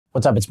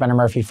What's up, it's Brendan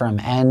Murphy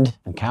from End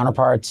and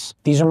Counterparts.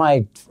 These are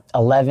my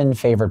 11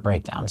 favorite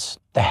breakdowns,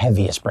 the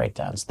heaviest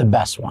breakdowns, the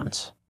best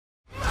ones.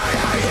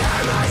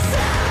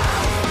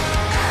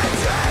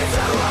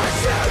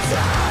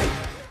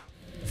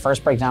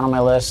 First breakdown on my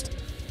list,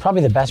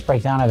 probably the best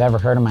breakdown I've ever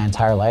heard in my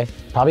entire life.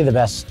 Probably the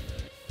best,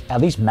 at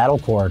least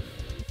metalcore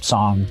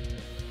song.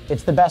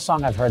 It's the best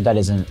song I've heard that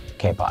isn't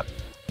K-pop.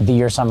 The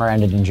Year Summer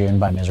Ended in June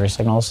by Misery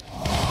Signals.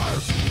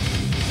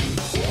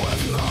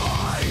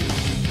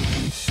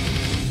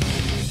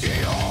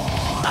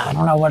 I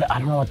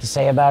don't know what to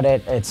say about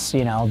it. It's,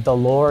 you know, the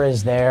lore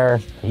is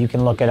there. You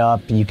can look it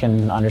up. You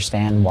can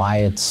understand why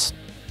it's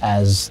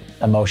as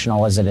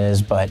emotional as it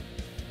is, but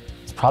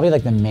it's probably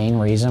like the main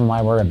reason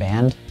why we're a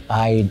band.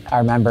 I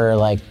remember,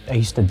 like, I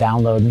used to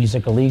download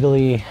music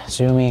illegally,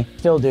 sue me.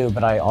 Still do,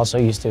 but I also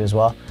used to as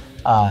well.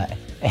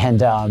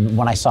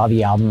 When I saw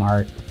the album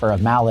art for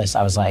Malice,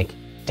 I was like,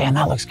 damn,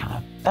 that looks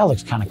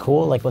kind of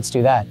cool. Like, let's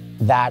do that.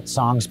 That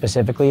song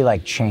specifically,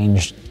 like,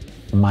 changed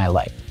my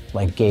life.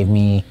 Like, gave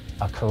me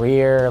a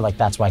career. Like,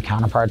 that's why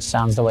Counterparts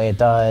sounds the way it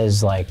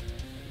does. Like,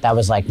 that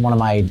was like one of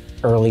my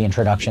early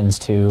introductions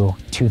to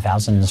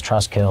 2000s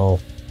Trustkill,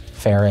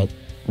 Ferret,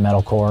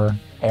 metalcore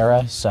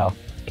era. So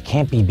it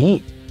can't be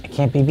beat. It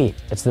can't be beat.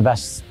 It's the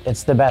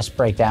best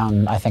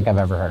breakdown I think I've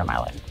ever heard in my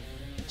life.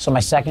 So my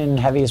second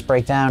heaviest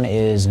breakdown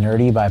is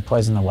Nerdy by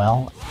Poison the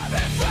Well.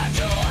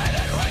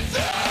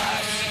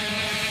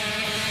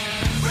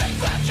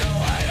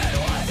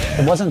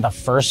 It wasn't the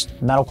first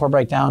metalcore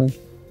breakdown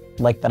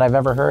like that I've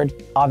ever heard.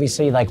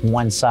 Obviously, like,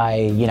 once I,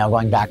 you know,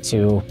 going back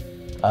to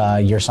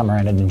Year Summer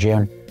Ended in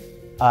June,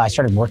 I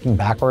started working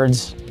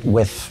backwards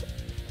with,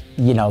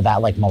 you know,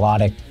 that like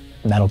melodic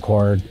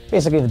metalcore.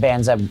 Basically the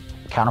bands that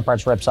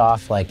Counterparts rips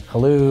off, like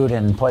Hallude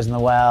and Poison the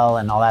Well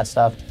and all that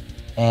stuff.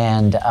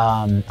 And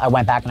I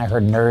went back and I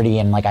heard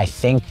Nerdy, and like, I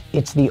think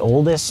it's the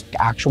oldest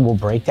actual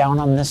breakdown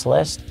on this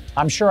list.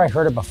 I'm sure I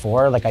heard it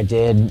before, like I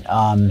did,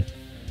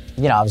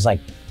 you know, I was like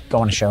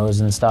going to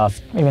shows and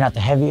stuff. Maybe not the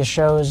heaviest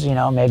shows, you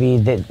know, maybe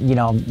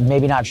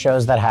not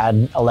shows that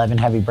had 11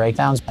 heavy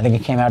breakdowns. I think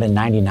it came out in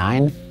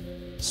 '99.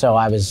 So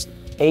I was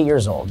 8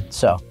 years old.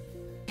 So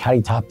how do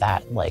you top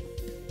that? Like,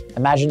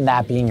 imagine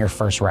that being your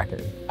first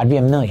record. I'd be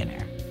a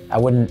millionaire. I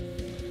wouldn't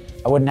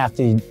have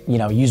to, you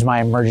know, use my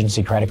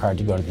emergency credit card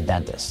to go to the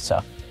dentist. So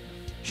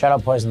shout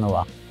out Poison the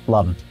Well,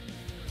 love them.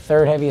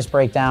 Third heaviest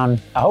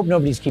breakdown. I hope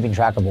nobody's keeping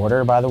track of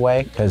order, by the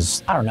way,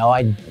 because I don't know,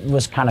 I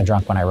was kind of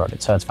drunk when I wrote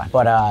it, so it's fine.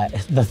 But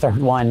the third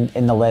one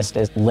in the list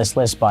is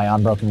Listless by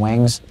Unbroken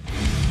Wings.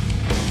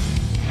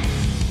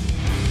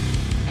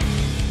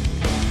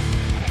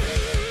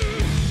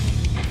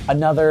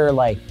 Another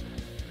like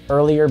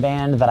earlier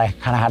band that I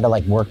kind of had to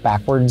like work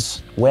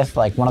backwards with.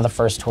 Like, one of the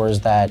first tours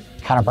that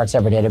Counterparts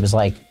ever did, it was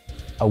like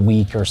a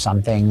week or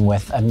something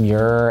with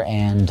Amur,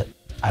 and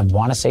I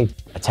want to say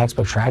A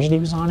Textbook Tragedy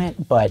was on it,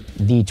 but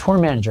the tour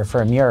manager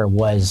for Amur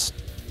was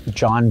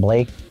John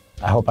Blake.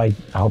 I hope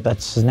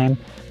that's his name,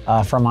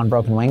 from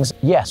Unbroken Wings.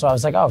 Yeah, so I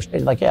was like, oh,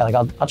 like, yeah, like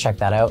I'll check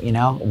that out, you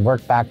know,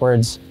 work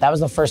backwards. That was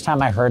the first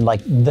time I heard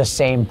like the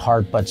same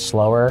part but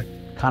slower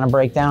kind of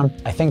breakdown.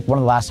 I think one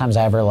of the last times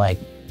I ever like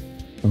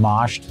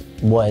moshed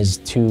was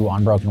to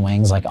Unbroken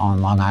Wings, like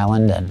on Long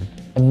Island, and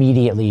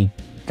immediately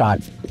got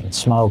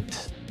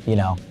smoked. You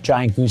know,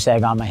 giant goose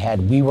egg on my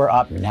head. We were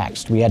up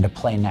next. We had to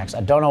play next. I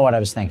don't know what I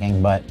was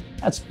thinking, but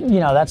that's, you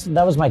know,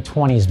 that was my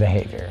 20s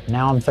behavior.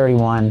 Now I'm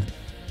 31.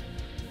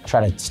 I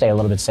try to stay a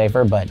little bit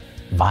safer, but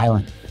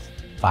violent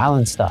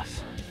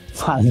stuff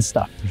for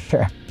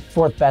sure.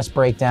 Fourth best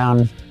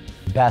breakdown,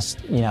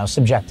 best, you know,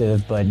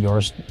 subjective, but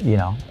yours, you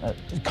know,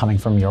 coming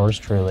from yours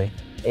truly.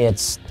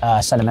 It's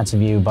Sentiments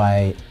of You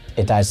by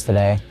It Dies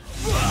Today.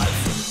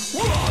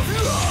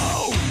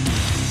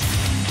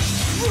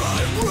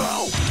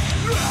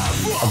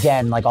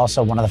 Again, like,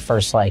 also one of the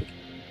first, like,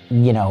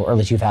 you know,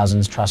 early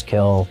 2000s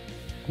Trustkill,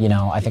 you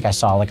know, I think I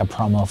saw like a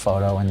promo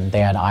photo and they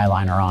had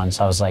eyeliner on,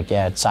 so I was like,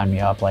 yeah, sign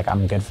me up, like,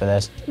 I'm good for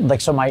this. Like,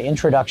 so my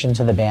introduction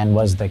to the band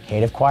was the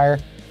Cative Choir.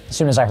 As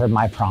soon as I heard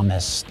My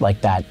Promise,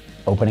 like that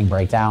opening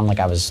breakdown, like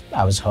I was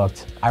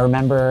hooked. I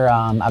remember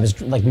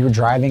we were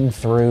driving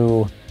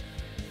through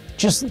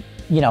just,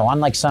 you know, on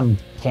like some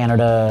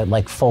Canada,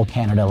 like full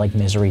Canada, like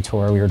Misery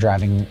tour. We were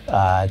driving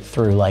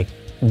through like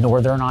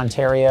Northern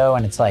Ontario,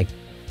 and it's like,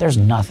 there's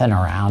nothing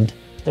around.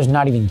 There's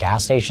not even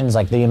gas stations.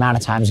 Like, the amount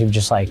of times we've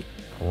just like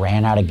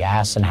ran out of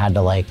gas and had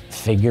to like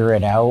figure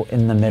it out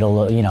in the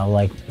middle of, you know,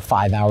 like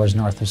 5 hours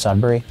north of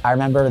Sudbury. I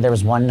remember there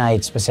was one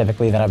night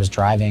specifically that I was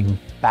driving,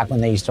 back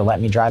when they used to let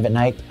me drive at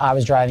night. I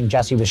was driving,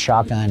 Jesse was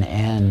shotgun,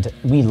 and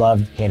we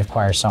loved Cative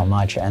Choir so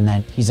much. And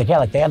then he's like, yeah,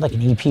 like they had like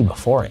an EP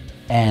before it.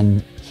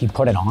 And he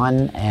put it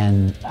on,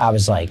 and I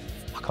was like,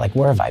 fuck, like,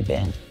 where have I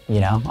been? You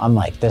know, I'm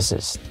like, this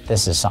is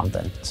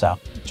something. So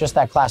just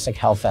that classic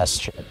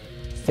Hellfest shit.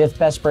 Fifth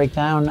best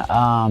breakdown,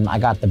 I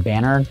got The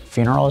Banner,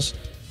 Funerals.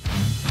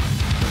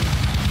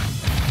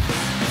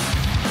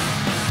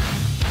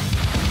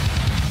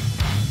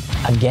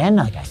 Again,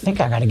 like, I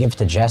think I gotta give it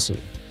to Jesse.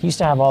 He used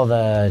to have all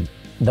the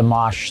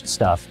mosh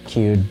stuff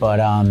queued, but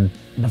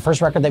The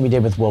first record that we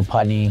did with Will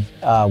Putney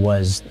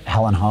was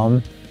Hell and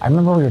Home. I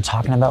remember we were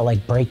talking about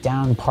like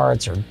breakdown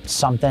parts or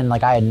something,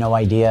 like I had no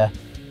idea.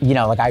 You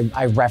know, like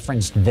I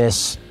referenced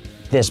this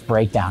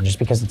breakdown just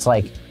because it's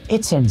like,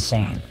 it's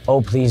insane.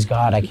 Oh, please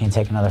God, I can't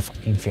take another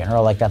fucking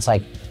funeral. Like that's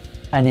like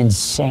an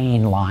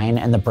insane line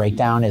and the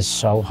breakdown is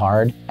so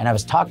hard. And I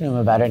was talking to him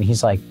about it and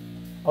he's like,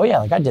 oh yeah,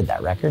 like I did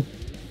that record.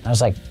 And I was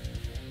like,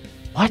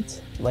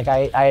 what? Like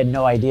I had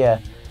no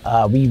idea.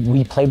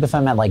 We played with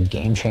him at like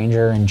Game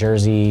Changer in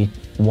Jersey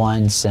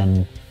once,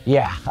 and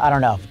yeah, I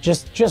don't know,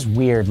 just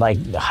weird, like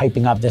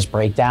hyping up this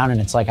breakdown,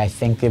 and it's like, I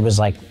think it was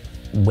like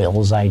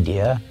Will's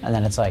idea, and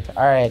then it's like,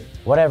 all right,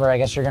 whatever, I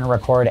guess you're gonna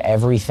record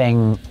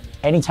everything.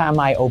 Anytime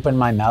I open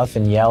my mouth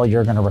and yell,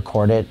 you're gonna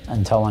record it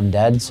until I'm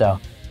dead. So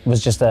it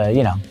was just a,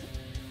 you know,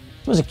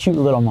 it was a cute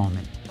little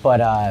moment. But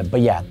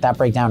yeah, that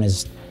breakdown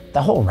is,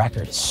 the whole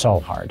record is so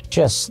hard,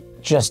 just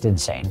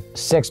insane.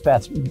 Sixth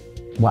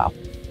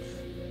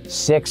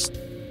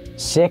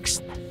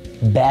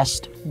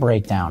best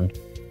breakdown.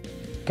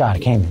 God, I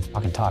can't even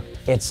fucking talk.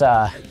 It's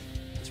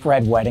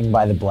Red Wedding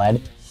by The Bled.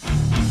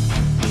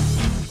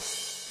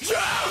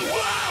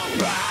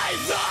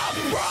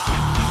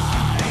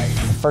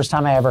 The first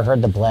time I ever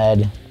heard The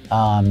Bled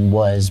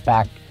was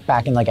back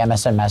in like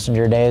MSN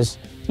Messenger days.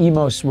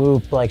 Emo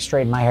swoop, like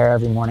straighten my hair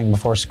every morning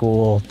before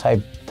school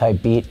type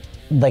beat.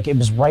 Like it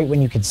was right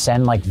when you could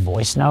send like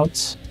voice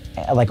notes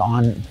like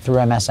on through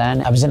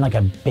MSN. I was in like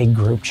a big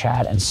group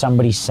chat and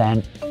somebody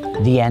sent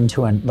the end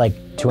to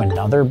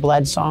another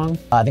Bled song.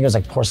 I think it was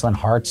like Porcelain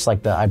Hearts,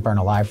 like the I'd Burn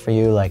Alive for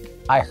You. Like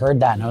I heard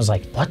that and I was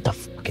like, what the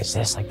fuck is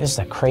this? Like this is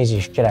the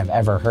craziest shit I've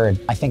ever heard.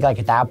 I think like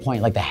at that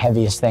point, like the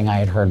heaviest thing I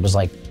had heard was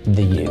like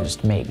The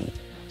Used, maybe.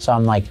 So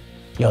I'm like,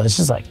 yo, this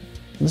is like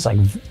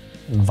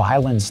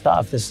violent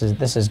stuff. This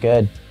is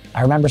good.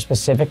 I remember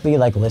specifically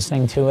like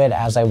listening to it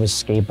as I was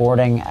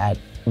skateboarding at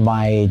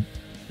my,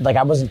 like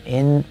I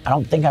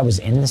don't think I was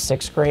in the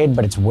 6th grade,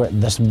 but it's where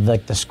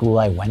like the school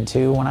I went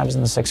to when I was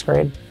in the 6th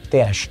grade. They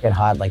had a shit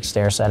hot like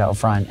stair set out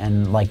front,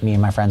 and like me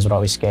and my friends would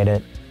always skate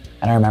it.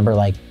 And I remember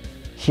like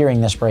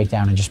hearing this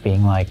breakdown and just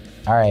being like,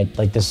 all right,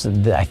 like this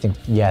is, I think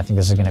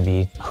this is gonna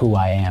be who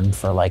I am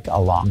for like a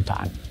long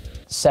time.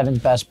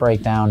 7th best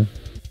breakdown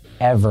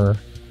ever,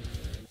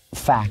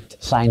 fact,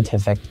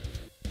 scientific.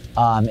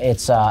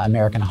 It's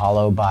American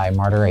Hollow by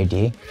Martyr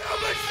AD.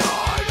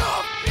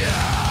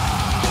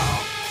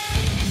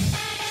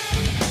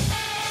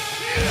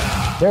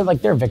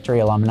 They're Victory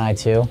alumni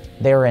too.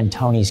 They were in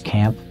Tony's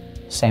camp,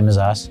 same as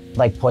us.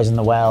 Like Poison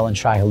the Well and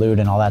Shai Hulud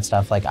and all that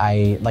stuff. Like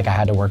I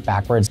had to work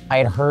backwards. I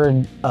had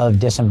heard of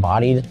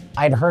Disembodied.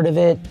 I'd heard of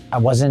it. I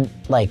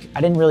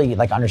didn't really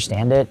like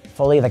understand it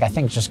fully. Like I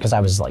think just because I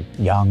was like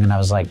young and I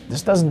was like,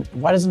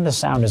 why doesn't this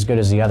sound as good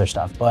as the other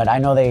stuff? But I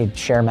know they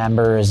share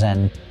members,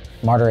 and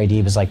Martyr AD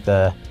was like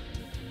the,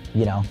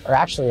 you know, or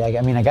actually,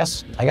 I mean, I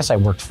guess I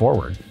worked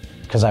forward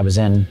because I was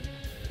in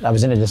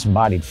a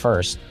Disembodied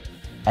first,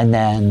 and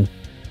then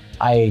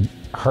I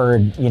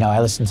heard, you know,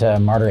 I listened to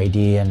Martyr AD,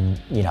 and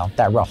you know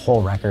that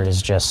whole record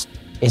is just,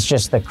 it's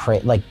just the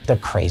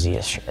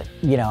craziest shit.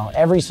 You know,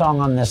 every song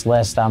on this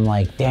list, I'm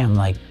like, damn,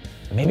 like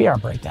maybe our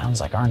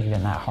breakdowns like aren't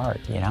even that hard,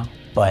 you know.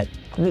 But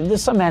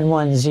there's some end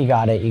ones, you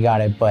got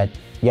it. But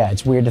yeah,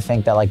 it's weird to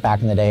think that like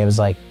back in the day it was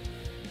like,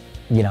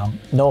 you know,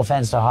 no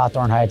offense to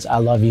Hawthorne Heights, I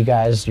love you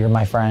guys, you're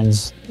my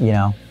friends, you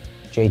know,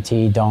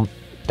 JT,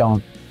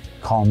 don't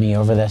call me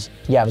over this.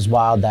 Yeah, it was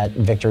wild that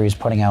Victory was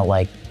putting out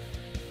like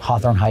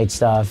Hawthorne Heights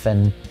stuff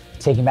and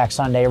Taking Back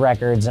Sunday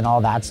records and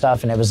all that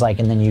stuff, and it was like,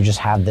 and then you just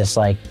have this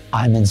like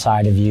I'm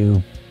Inside of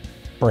You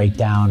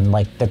breakdown,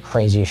 like the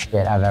craziest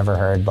shit I've ever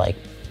heard. Like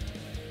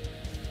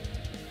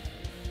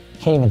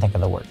can't even think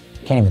of the word.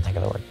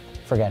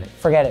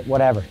 Forget it,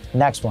 whatever.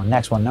 Next one,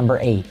 number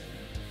 8.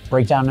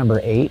 Breakdown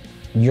number 8.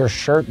 Your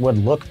shirt would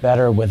look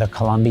better with a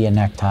Columbia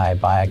necktie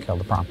by I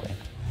Killed the Prom Queen.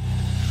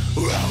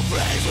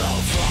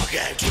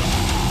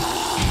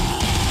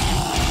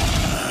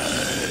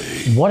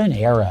 What an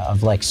era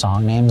of like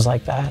song names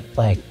like that.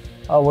 Like,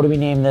 oh, what do we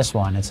name this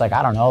one? It's like,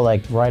 I don't know,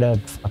 like write a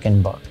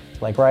fucking book.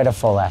 Like write a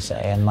full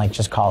essay and like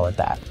just call it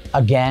that.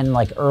 Again,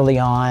 like early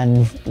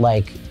on,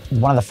 like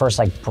one of the first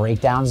like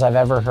breakdowns I've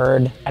ever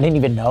heard. I didn't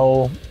even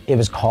know it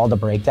was called a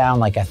breakdown.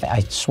 Like I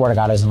swear to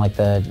God, I was in like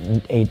the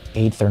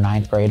 8th or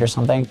 9th grade or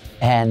something.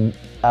 And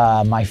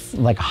my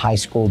like high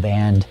school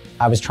band,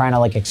 I was trying to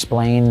like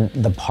explain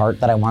the part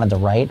that I wanted to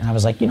write. And I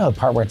was like, you know, the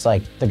part where it's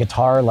like the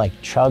guitar like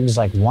chugs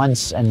like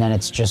once and then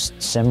it's just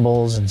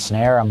cymbals and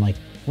snare. I'm like,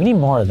 we need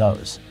more of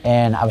those.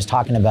 And I was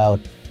talking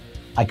about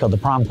I Killed the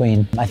Prom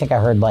Queen. I think I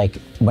heard like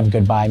When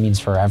Goodbye Means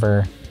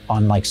Forever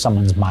on like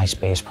someone's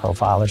MySpace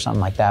profile or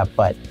something like that.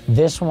 But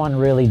this one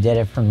really did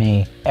it for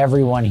me.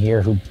 Everyone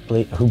here who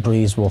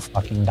breathes will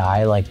fucking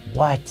die. Like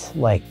what?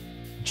 Like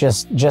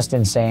just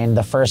insane.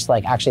 The first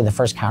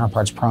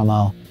Counterparts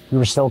promo, we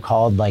were still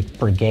called like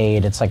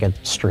Brigade. It's like a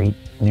street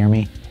near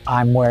me.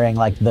 I'm wearing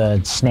like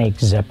the snake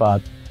zip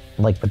up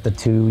like with the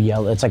two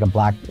yellow, it's like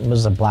it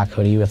was a black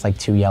hoodie with like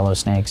two yellow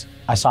snakes.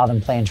 I saw them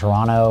play in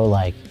Toronto.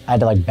 Like I had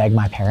to like beg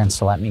my parents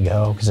to let me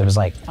go because it was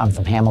like, I'm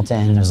from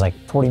Hamilton and it was like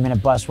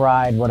 40-minute bus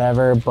ride,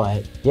 whatever.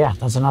 But yeah,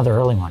 that's another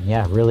early one.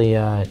 Yeah,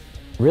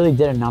 really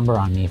did a number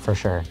on me for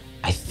sure.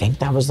 I think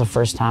that was the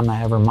first time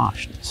I ever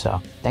moshed.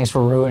 So thanks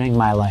for ruining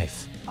my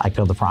life. I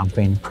killed the prom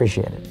queen,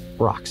 appreciate it,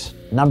 rocks.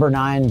 Number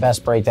 9,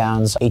 best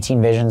breakdowns,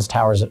 18 Visions,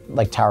 Tower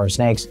of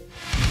Snakes.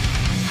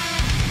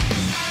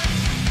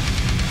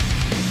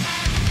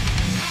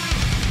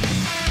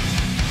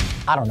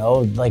 I don't know,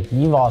 like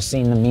you've all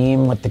seen the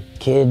meme with the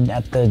kid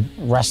at the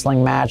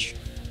wrestling match.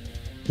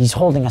 He's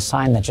holding a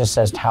sign that just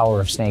says Tower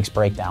of Snakes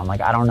breakdown.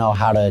 Like I don't know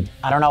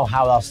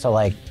how else to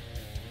like,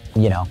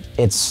 you know,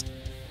 it's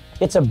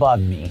a bug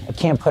me. I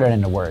can't put it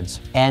into words.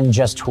 And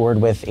just toured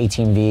with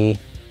 18V.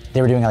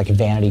 They were doing like a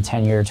Vanity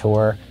 10-year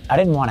tour. I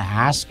didn't want to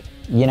ask,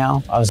 you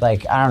know? I was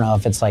like, I don't know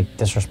if it's like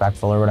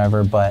disrespectful or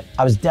whatever, but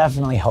I was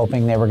definitely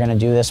hoping they were gonna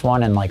do this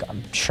one, and like,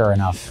 sure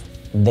enough,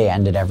 they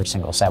ended every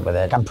single set with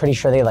it. I'm pretty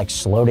sure they like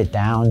slowed it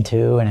down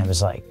too, and it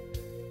was like,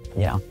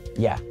 you know,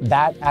 yeah.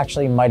 That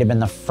actually might have been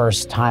the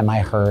first time I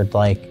heard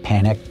like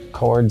panic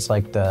chords,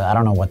 like I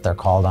don't know what they're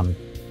called.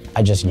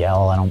 I just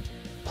yell, I don't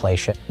play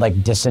shit.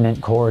 Like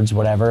dissonant chords,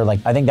 whatever. Like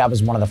I think that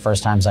was one of the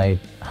first times I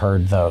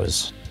heard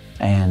those.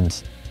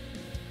 And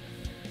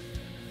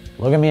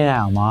look at me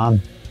now,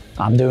 Mom.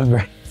 I'm doing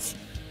great.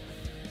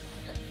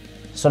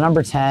 So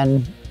number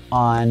 10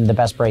 on the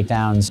best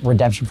breakdowns,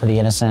 Redemption for the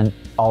Innocent,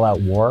 All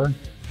Out War.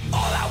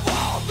 All Out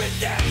War,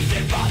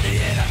 redemption for the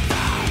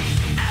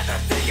innocent,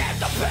 everything has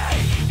to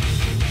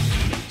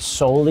pay.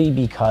 Solely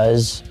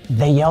because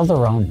they yell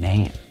their own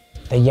name.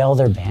 They yell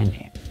their band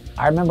name.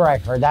 I remember I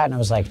heard that and I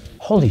was like,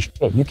 holy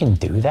shit, you can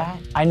do that?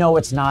 I know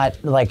it's not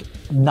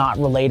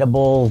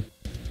relatable.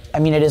 I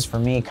mean, it is for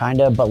me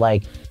kinda, but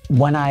like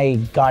when I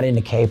got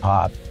into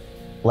K-pop,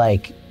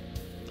 like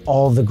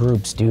all the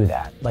groups do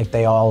that. Like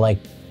they all like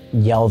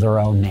yell their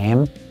own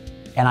name.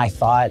 And I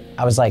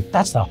was like,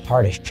 that's the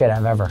hardest shit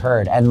I've ever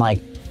heard. And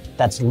like,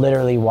 that's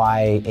literally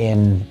why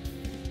in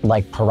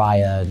like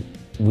Pariah,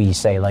 we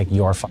say like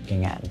your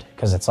fucking end.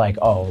 Cause it's like,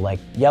 oh, like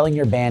yelling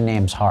your band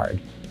name's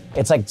hard.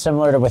 It's like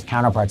similar to with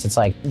Counterparts. It's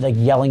like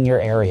yelling your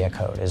area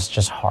code is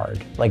just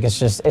hard. Like it's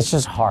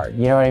just hard.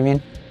 You know what I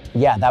mean?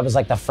 Yeah, that was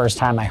like the first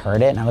time I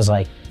heard it. And I was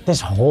like,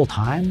 this whole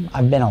time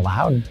I've been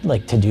allowed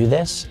like to do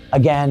this?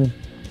 Again,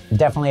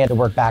 definitely had to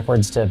work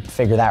backwards to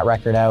figure that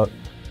record out.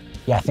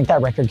 Yeah, I think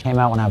that record came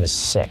out when I was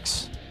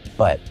 6,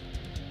 but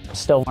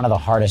still one of the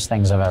hardest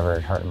things I've ever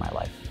heard in my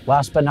life.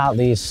 Last but not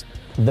least,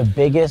 the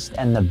biggest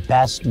and the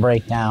best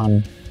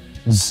breakdowns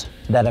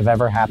that have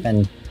ever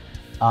happened,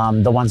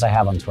 the ones I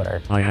have on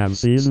Twitter. I have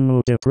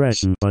seasonal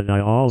depression, but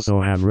I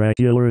also have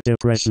regular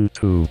depression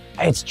too.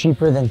 It's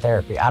cheaper than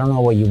therapy. I don't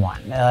know what you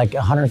want. Like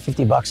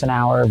 $150 an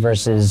hour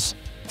versus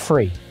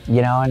free,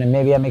 you know, and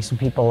maybe I make some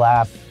people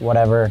laugh,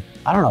 whatever.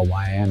 I don't know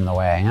why I am the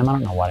way I am. I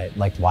don't know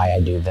why I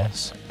do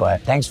this,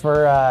 but thanks for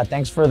the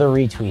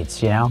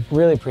retweets, you know?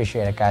 Really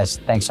appreciate it, guys.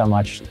 Thanks so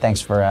much.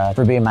 Thanks for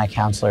being my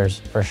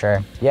counselors, for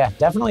sure. Yeah,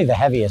 definitely the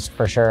heaviest,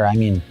 for sure. I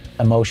mean,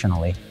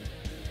 emotionally.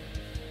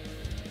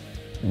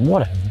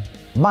 Whatever.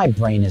 My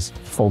brain is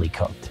fully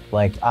cooked.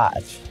 Like, I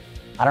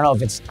don't know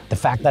if it's the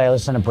fact that I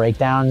listen to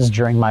breakdowns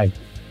during my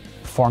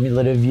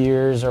formulative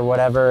years or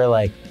whatever,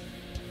 like,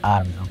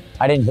 I don't know.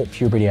 I didn't hit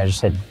puberty, I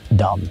just hit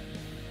dumb,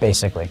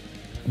 basically.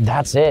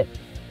 That's it.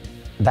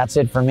 That's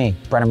it for me.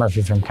 Brennan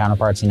Murphy from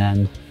Counterparts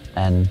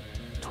and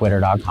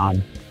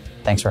Twitter.com.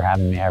 Thanks for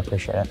having me, I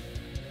appreciate it.